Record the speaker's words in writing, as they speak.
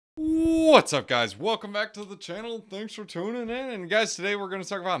What's up, guys? Welcome back to the channel. Thanks for tuning in. And guys, today we're going to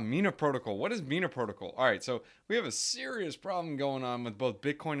talk about Mina protocol. What is Mina protocol? All right, so we have a serious problem going on with both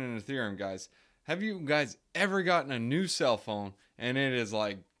Bitcoin and Ethereum, guys. Have you guys ever gotten a new cell phone and it is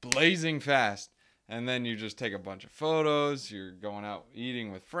like blazing fast, and then you just take a bunch of photos, you're going out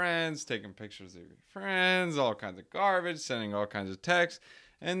eating with friends, taking pictures of your friends, all kinds of garbage, sending all kinds of texts,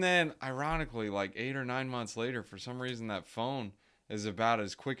 and then ironically, like 8 or 9 months later, for some reason that phone is about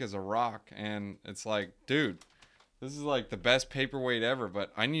as quick as a rock, and it's like, dude, this is like the best paperweight ever,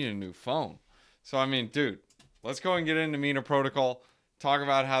 but I need a new phone. So I mean, dude, let's go and get into Mina protocol, talk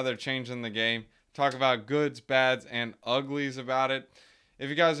about how they're changing the game, talk about goods, bads, and uglies about it. If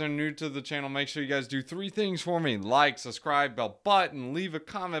you guys are new to the channel, make sure you guys do 3 things for me: like, subscribe, bell button, leave a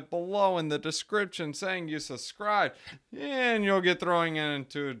comment below in the description saying you subscribed, and you'll get throwing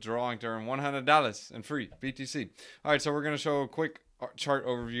into a drawing to earn $100 in free BTC. All right, so we're going to show a quick chart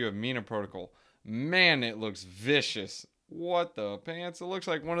overview of Mina protocol. Man, it looks vicious. What the pants? It looks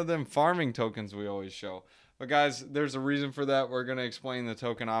like one of them farming tokens we always show. But guys, there's a reason for that. We're going to explain the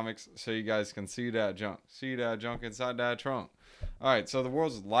tokenomics so you guys can see that junk. See that junk inside that trunk. Alright, so the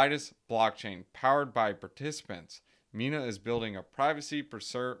world's lightest blockchain, powered by participants. Mina is building a privacy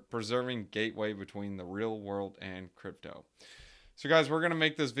preserving gateway between the real world and crypto. So guys, we're going to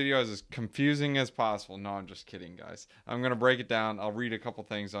make this video as confusing as possible. No, I'm just kidding, guys. I'm going to break it down. I'll read a couple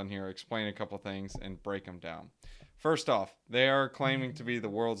things on here, explain a couple things, and break them down. First off, they are claiming to be the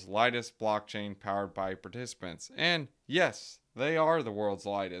world's lightest blockchain powered by participants. And yes, they are the world's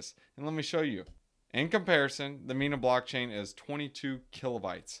lightest. And let me show you. In comparison, the Mina blockchain is 22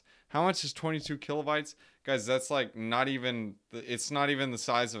 kilobytes. How much is 22 kilobytes? Guys, that's like it's not even the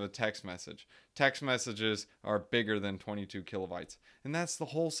size of a text message. Text messages are bigger than 22 kilobytes. And that's the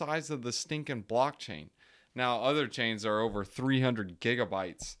whole size of the stinking blockchain. Now, other chains are over 300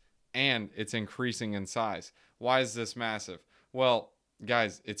 gigabytes, and it's increasing in size. Why is this massive? Well,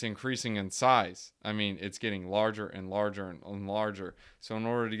 guys, it's increasing in size. I mean, it's getting larger and larger and larger. So in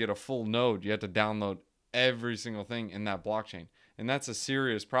order to get a full node, you have to download every single thing in that blockchain. And that's a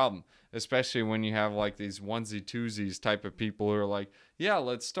serious problem, especially when you have like these onesie twosies type of people who are like, yeah,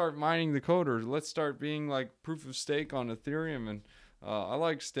 let's start mining the code, or let's start being like proof of stake on Ethereum. And I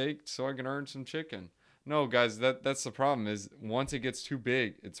like steak so I can earn some chicken. No, guys, that's the problem is once it gets too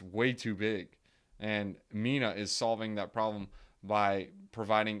big, it's way too big. And Mina is solving that problem by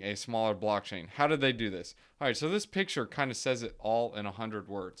providing a smaller blockchain. How did they do this? All right, so this picture kind of says it all in 100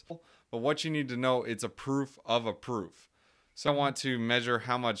 words. But what you need to know, it's a proof of a proof. So I want to measure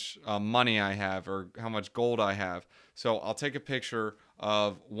how much money I have or how much gold I have. So I'll take a picture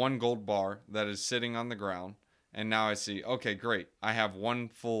of 1 gold bar that is sitting on the ground. And now I see, okay, great. I have 1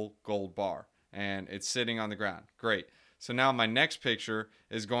 full gold bar and it's sitting on the ground. Great. So now my next picture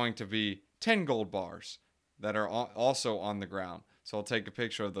is going to be 10 gold bars that are also on the ground. So I'll take a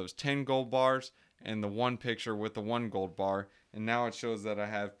picture of those 10 gold bars and the 1 picture with the 1 gold bar. And now it shows that I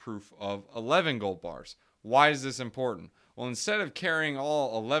have proof of 11 gold bars. Why is this important? Well, instead of carrying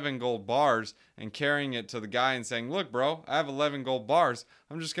all 11 gold bars and carrying it to the guy and saying, look, bro, I have 11 gold bars,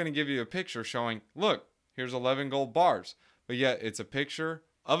 I'm just going to give you a picture showing, look, here's 11 gold bars. But yet it's a picture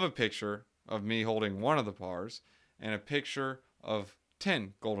of me holding 1 of the bars and a picture of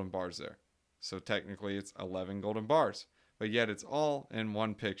 10 golden bars there. So technically it's 11 golden bars, but yet it's all in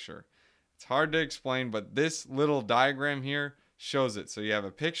 1 picture. It's hard to explain, but this little diagram here shows it. So you have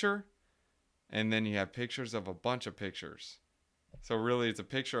a picture, and then you have pictures of a bunch of pictures. So really it's a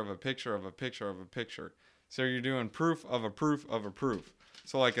picture of a picture of a picture of a picture. So you're doing proof of a proof of a proof.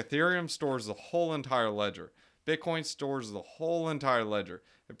 So like Ethereum stores the whole entire ledger. Bitcoin stores the whole entire ledger.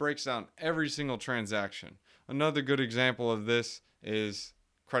 It breaks down every single transaction. Another good example of this is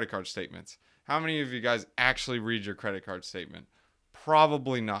credit card statements. How many of you guys actually read your credit card statement?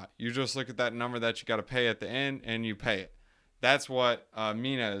 Probably not. You just look at that number that you got to pay at the end and you pay it. That's what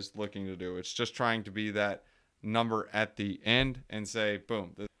Mina is looking to do. It's just trying to be that number at the end and say,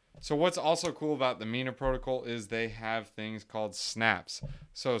 boom. So what's also cool about the Mina protocol is they have things called snaps.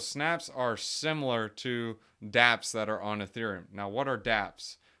 So snaps are similar to dApps that are on Ethereum. Now, what are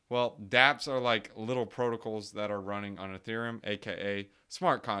dApps? Well, dApps are like little protocols that are running on Ethereum, aka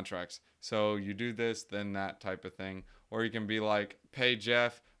smart contracts. So you do this, then that type of thing. Or you can be like, pay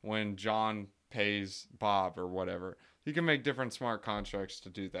Jeff when John pays Bob or whatever. You can make different smart contracts to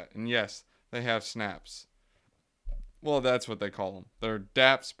do that. And yes, they have snaps. Well, that's what they call them. They're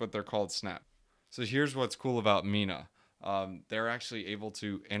dApps, but they're called snaps. So here's what's cool about Mina. They're actually able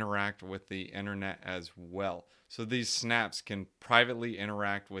to interact with the internet as well. So these snaps can privately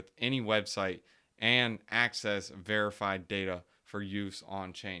interact with any website and access verified data for use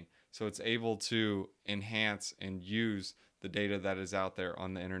on chain. So it's able to enhance and use the data that is out there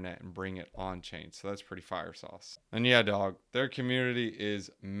on the internet and bring it on chain. So that's pretty fire sauce. And yeah, dog, their community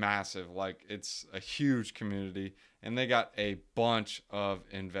is massive. Like, it's a huge community, and they got a bunch of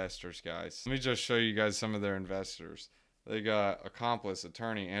investors, guys. Let me just show you guys some of their investors. They got Accomplice,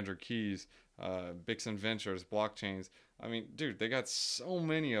 Attorney, Andrew Keys, Bixen Ventures, Blockchains. I mean, dude, they got so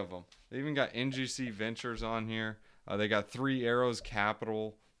many of them. They even got NGC Ventures on here. They got Three Arrows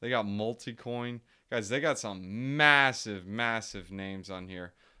Capital. They got Multicoin. Guys, they got some massive, massive names on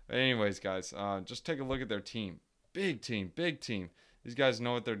here. But anyways, guys, just take a look at their team. Big team, big team. These guys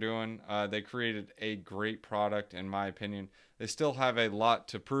know what they're doing. They created a great product, in my opinion. They still have a lot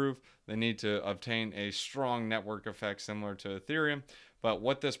to prove. They need to obtain a strong network effect similar to Ethereum. But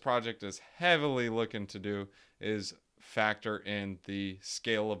what this project is heavily looking to do is factor in the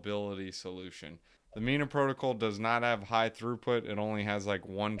scalability solution. The Mina protocol does not have high throughput. It only has like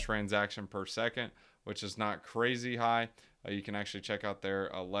 1 transaction per second, which is not crazy high. You can actually check out their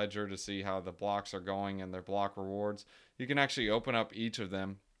ledger to see how the blocks are going and their block rewards. You can actually open up each of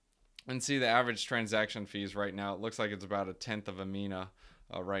them and see the average transaction fees right now. It looks like it's about 1/10 of a Mina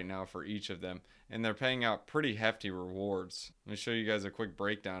right now for each of them. And they're paying out pretty hefty rewards. Let me show you guys a quick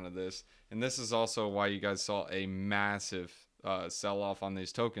breakdown of this. And this is also why you guys saw a massive sell-off on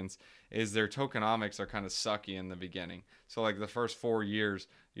these tokens, is their tokenomics are kind of sucky in the beginning. So like the first 4 years,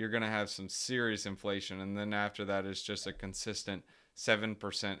 you're going to have some serious inflation. And then after that is just a consistent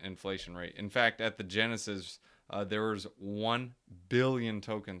 7% inflation rate. In fact, at the Genesis, there was 1 billion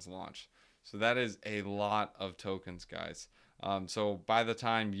tokens launched. So that is a lot of tokens, guys. So by the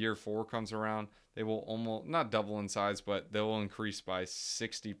time year 4 comes around, they will almost not double in size, but they will increase by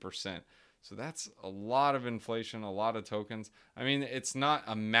 60%. So that's a lot of inflation, a lot of tokens. I mean, it's not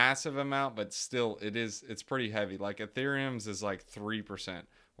a massive amount, but still it's pretty heavy. Like Ethereum's is like 3%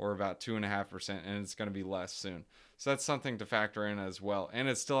 or about 2.5%, and it's going to be less soon. So that's something to factor in as well. And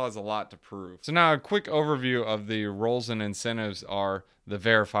it still has a lot to prove. So now a quick overview of the roles and incentives are the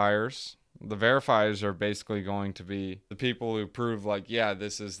verifiers. The verifiers are basically going to be the people who prove like, yeah,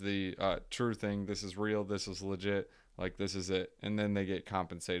 this is the true thing. This is real. This is legit. Like, this is it. And then they get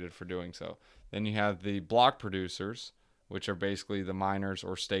compensated for doing so. Then you have the block producers, which are basically the miners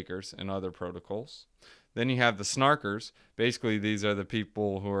or stakers in other protocols. Then you have the snarkers. Basically, these are the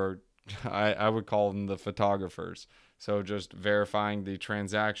people who are, I would call them the photographers. So just verifying the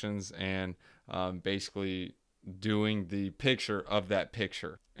transactions and basically doing the picture of that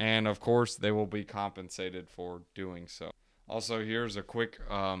picture. And of course, they will be compensated for doing so. Also, here's a quick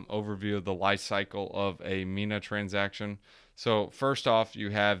overview of the life cycle of a Mina transaction. So first off,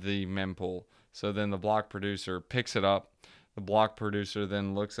 you have the mempool. So then the block producer picks it up. The block producer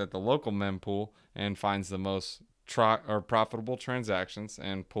then looks at the local mempool and finds the most profitable transactions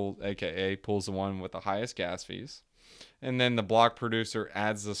and pulls the one with the highest gas fees. And then the block producer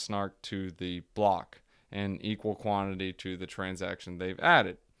adds the snark to the block in equal quantity to the transaction they've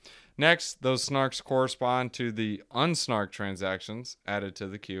added. Next, those snarks correspond to the unsnarked transactions added to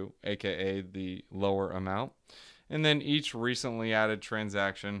the queue, aka the lower amount. And then each recently added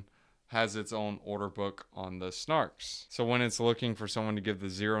transaction has its own order book on the snarks. So when it's looking for someone to give the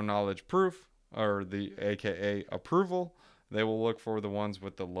zero knowledge proof, or the aka approval, they will look for the ones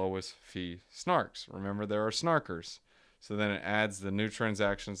with the lowest fee snarks. Remember, there are snarkers. So then it adds the new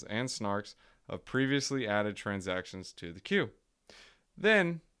transactions and snarks of previously added transactions to the queue.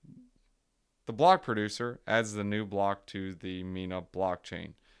 Then the block producer adds the new block to the Mina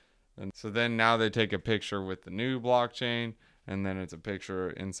blockchain. And so then now they take a picture with the new blockchain, and then it's a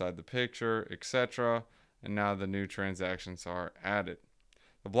picture inside the picture, etc. And now the new transactions are added.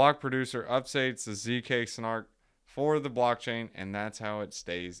 The block producer updates the zk-SNARK for the blockchain, and that's how it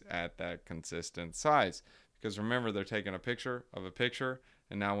stays at that consistent size. Because remember, they're taking a picture of a picture,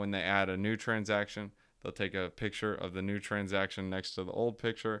 and now when they add a new transaction, they'll take a picture of the new transaction next to the old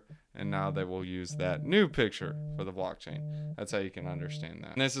picture, and now they will use that new picture for the blockchain. That's how you can understand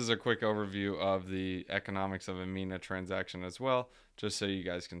that. And this is a quick overview of the economics of a Mina transaction as well, just so you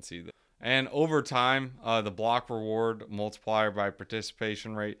guys can see that. And over time, the block reward multiplier by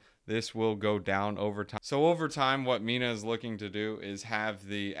participation rate, this will go down over time. So over time, what Mina is looking to do is have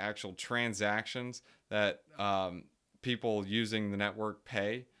the actual transactions that people using the network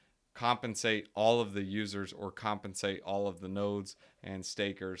pay compensate all of the users or compensate all of the nodes and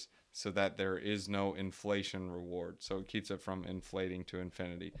stakers, so that there is no inflation reward. So it keeps it from inflating to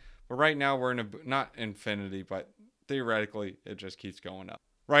infinity. But right now we're in a, not infinity, but theoretically it just keeps going up.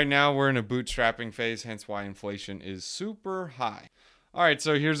 Right now we're in a bootstrapping phase, hence why inflation is super high. All right,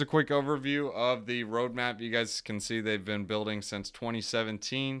 so here's a quick overview of the roadmap. You guys can see they've been building since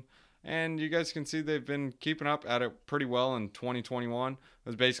 2017, and you guys can see they've been keeping up at it pretty well. In 2021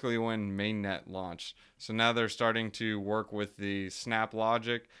 was basically when mainnet launched. So now they're starting to work with the snap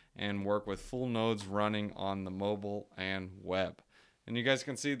logic and work with full nodes running on the mobile and web. And you guys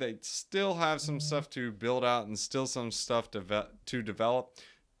can see they still have some stuff to build out and still some stuff to develop.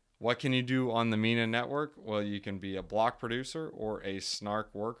 What can you do on the Mina network? Well, you can be a block producer or a snark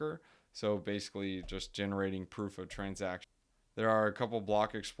worker. So basically just generating proof of transaction. There are a couple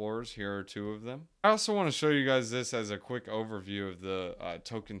block explorers. Here are two of them. I also want to show you guys this as a quick overview of the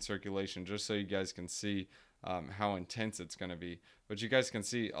token circulation, just so you guys can see how intense it's going to be. But you guys can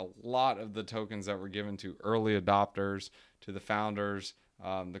see a lot of the tokens that were given to early adopters, to the founders,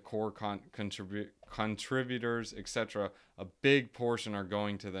 the core contributors, etc. A big portion are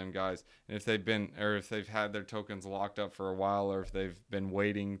going to them, guys. And if they've had their tokens locked up for a while, or if they've been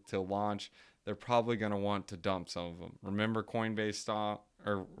waiting to launch, they're probably going to want to dump some of them. Remember Coinbase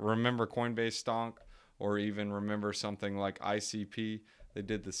Stonk, or even remember something like ICP. They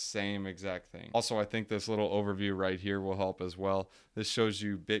did the same exact thing. Also, I think this little overview right here will help as well. This shows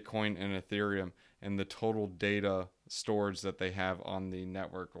you Bitcoin and Ethereum and the total data storage that they have on the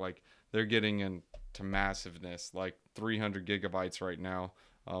network. Like, they're getting into massiveness, like 300 gigabytes right now.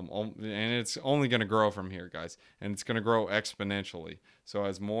 And it's only going to grow from here, guys. And it's going to grow exponentially. So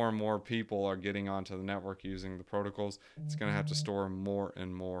as more and more people are getting onto the network using the protocols, it's going to have to store more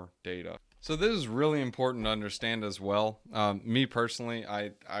and more data. So this is really important to understand as well. Me personally,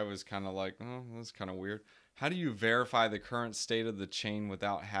 I was kind of like, oh, that's kind of weird. How do you verify the current state of the chain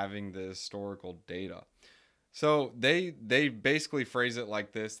without having the historical data? So they basically phrase it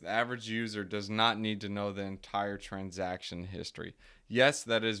like this: the average user does not need to know the entire transaction history. Yes,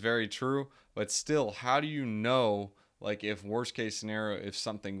 that is very true, but still, how do you know, like, if worst case scenario, if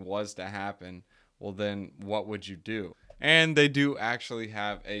something was to happen, well then what would you do? And they do actually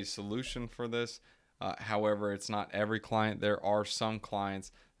have a solution for this. However, it's not every client. There are some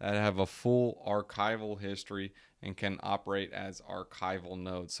clients that have a full archival history and can operate as archival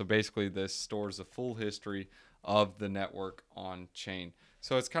nodes. So basically this stores the full history of the network on chain.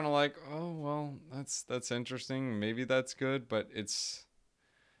 So it's kind of like, oh, well, that's interesting. Maybe that's good, but it's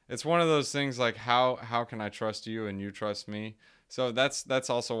one of those things like, how can I trust you and you trust me? So that's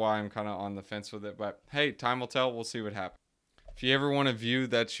also why I'm kind of on the fence with it. But hey, time will tell. We'll see what happens. If you ever want to view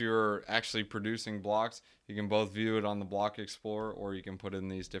that you're actually producing blocks, you can both view it on the Block Explorer, or you can put in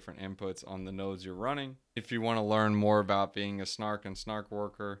these different inputs on the nodes you're running. If you want to learn more about being a snark and snark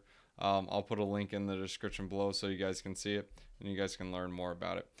worker, I'll put a link in the description below so you guys can see it and you guys can learn more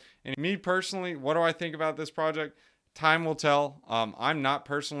about it. And me personally, what do I think about this project? Time will tell. I'm not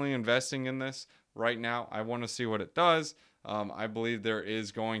personally investing in this right now. I want to see what it does. I believe there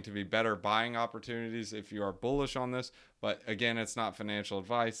is going to be better buying opportunities if you are bullish on this. But again, it's not financial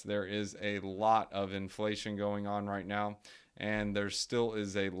advice. There is a lot of inflation going on right now, and there still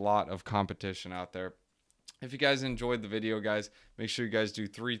is a lot of competition out there. If you guys enjoyed the video, guys, make sure you guys do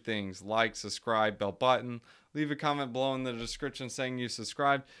 3 things: like, subscribe, bell button, leave a comment below in the description saying you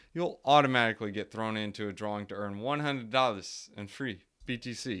subscribed. You'll automatically get thrown into a drawing to earn $100 in free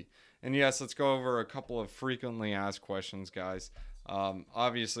BTC. And yes, let's go over a couple of frequently asked questions, guys.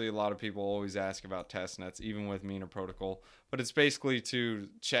 Obviously, a lot of people always ask about testnets, even with Mina protocol, but it's basically to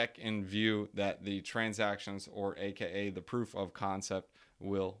check and view that the transactions, or AKA the proof of concept,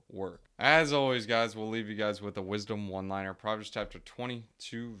 will work. As always, guys, we'll leave you guys with a wisdom one-liner. Proverbs chapter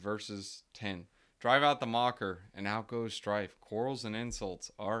 22, verses 10. Drive out the mocker, and out goes strife. Quarrels and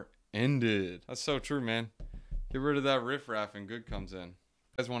insults are ended. That's so true, man. Get rid of that riffraff and good comes in.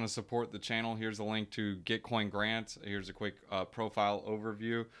 If you guys want to support the channel, here's a link to Gitcoin grants. Here's a quick profile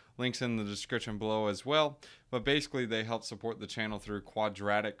overview. Links in the description below as well. But basically, they help support the channel through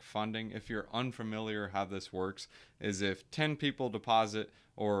quadratic funding. If you're unfamiliar how this works, is if 10 people deposit,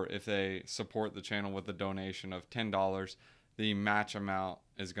 or if they support the channel with a donation of $10, the match amount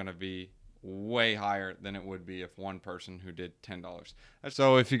is going to be way higher than it would be if one person who did $10.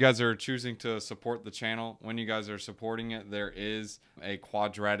 So if you guys are choosing to support the channel, when you guys are supporting it, there is a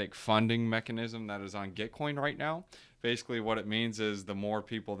quadratic funding mechanism that is on Gitcoin right now. Basically what it means is the more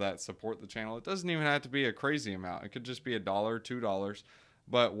people that support the channel, it doesn't even have to be a crazy amount. It could just be $1, $2.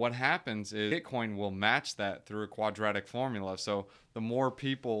 But what happens is Bitcoin will match that through a quadratic formula. So the more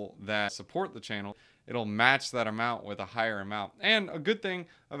people that support the channel, it'll match that amount with a higher amount. And a good thing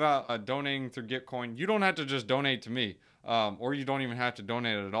about donating through Gitcoin, you don't have to just donate to me, or you don't even have to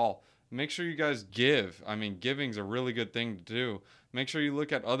donate at all. Make sure you guys give. I mean, giving's a really good thing to do. Make sure you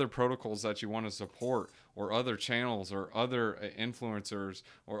look at other protocols that you want to support. or other channels or other influencers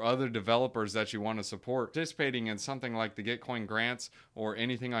or other developers that you want to support, participating in something like the Gitcoin grants or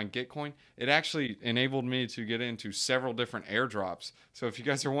anything on Gitcoin, it actually enabled me to get into several different airdrops. So if you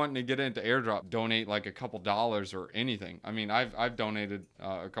guys are wanting to get into airdrop, donate like a couple dollars or anything. I mean, I've donated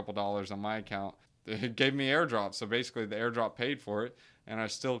a couple dollars on my account. It gave me airdrop, so basically the airdrop paid for it, and I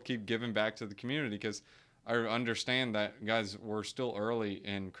still keep giving back to the community because I understand that, guys, we're still early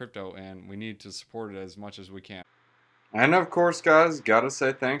in crypto and we need to support it as much as we can. And of course, guys, gotta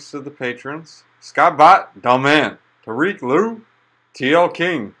say thanks to the patrons: Skybbot, Delman, Tariq Lou, TL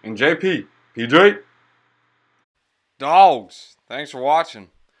King, and JP, PJ. Dogs, thanks for watching.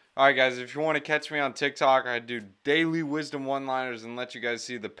 Alright guys, if you want to catch me on TikTok, I do daily wisdom one-liners and let you guys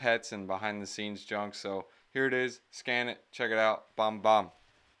see the pets and behind the scenes junk. So here it is, scan it, check it out, bomb.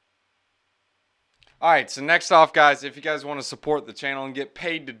 Alright, so next off, guys, if you guys want to support the channel and get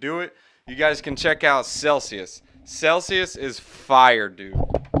paid to do it, you guys can check out Celsius. Celsius is fire, dude.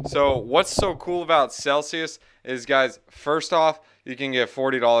 So what's so cool about Celsius is, guys, first off, you can get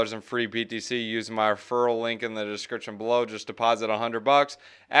 $40 in free BTC using my referral link in the description below. Just deposit $100.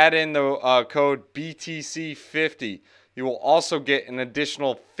 Add in the code BTC50. You will also get an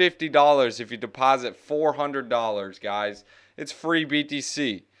additional $50 if you deposit $400, guys. It's free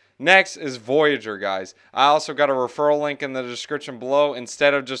BTC. Next is Voyager, guys. I also got a referral link in the description below.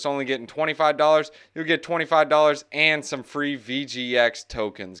 Instead of just only getting $25, you'll get $25 and some free VGX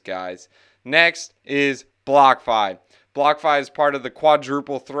tokens, guys. Next is BlockFi. BlockFi is part of the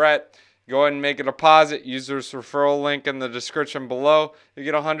quadruple threat. Go ahead and make a deposit. Use this referral link in the description below. You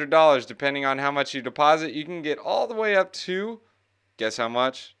get $100. Depending on how much you deposit, you can get all the way up to, guess how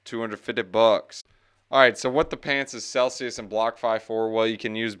much? $250. Alright, so what the pants is Celsius and BlockFi for? Well, you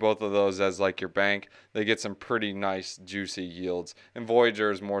can use both of those as like your bank. They get some pretty nice juicy yields. And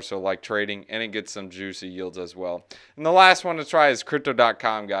Voyager is more so like trading, and it gets some juicy yields as well. And the last one to try is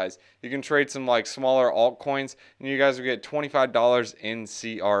crypto.com, guys. You can trade some like smaller altcoins, and you guys will get $25 in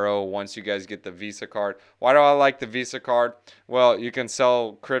CRO once you guys get the Visa card. Why do I like the Visa card? Well, you can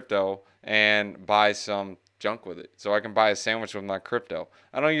sell crypto and buy some junk with it. So I can buy a sandwich with my crypto.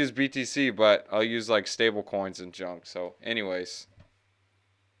 I don't use BTC, but I'll use like stable coins and junk. So anyways,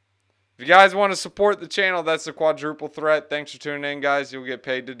 if you guys want to support the channel, that's the quadruple threat. Thanks for tuning in, guys. You'll get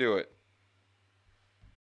paid to do it.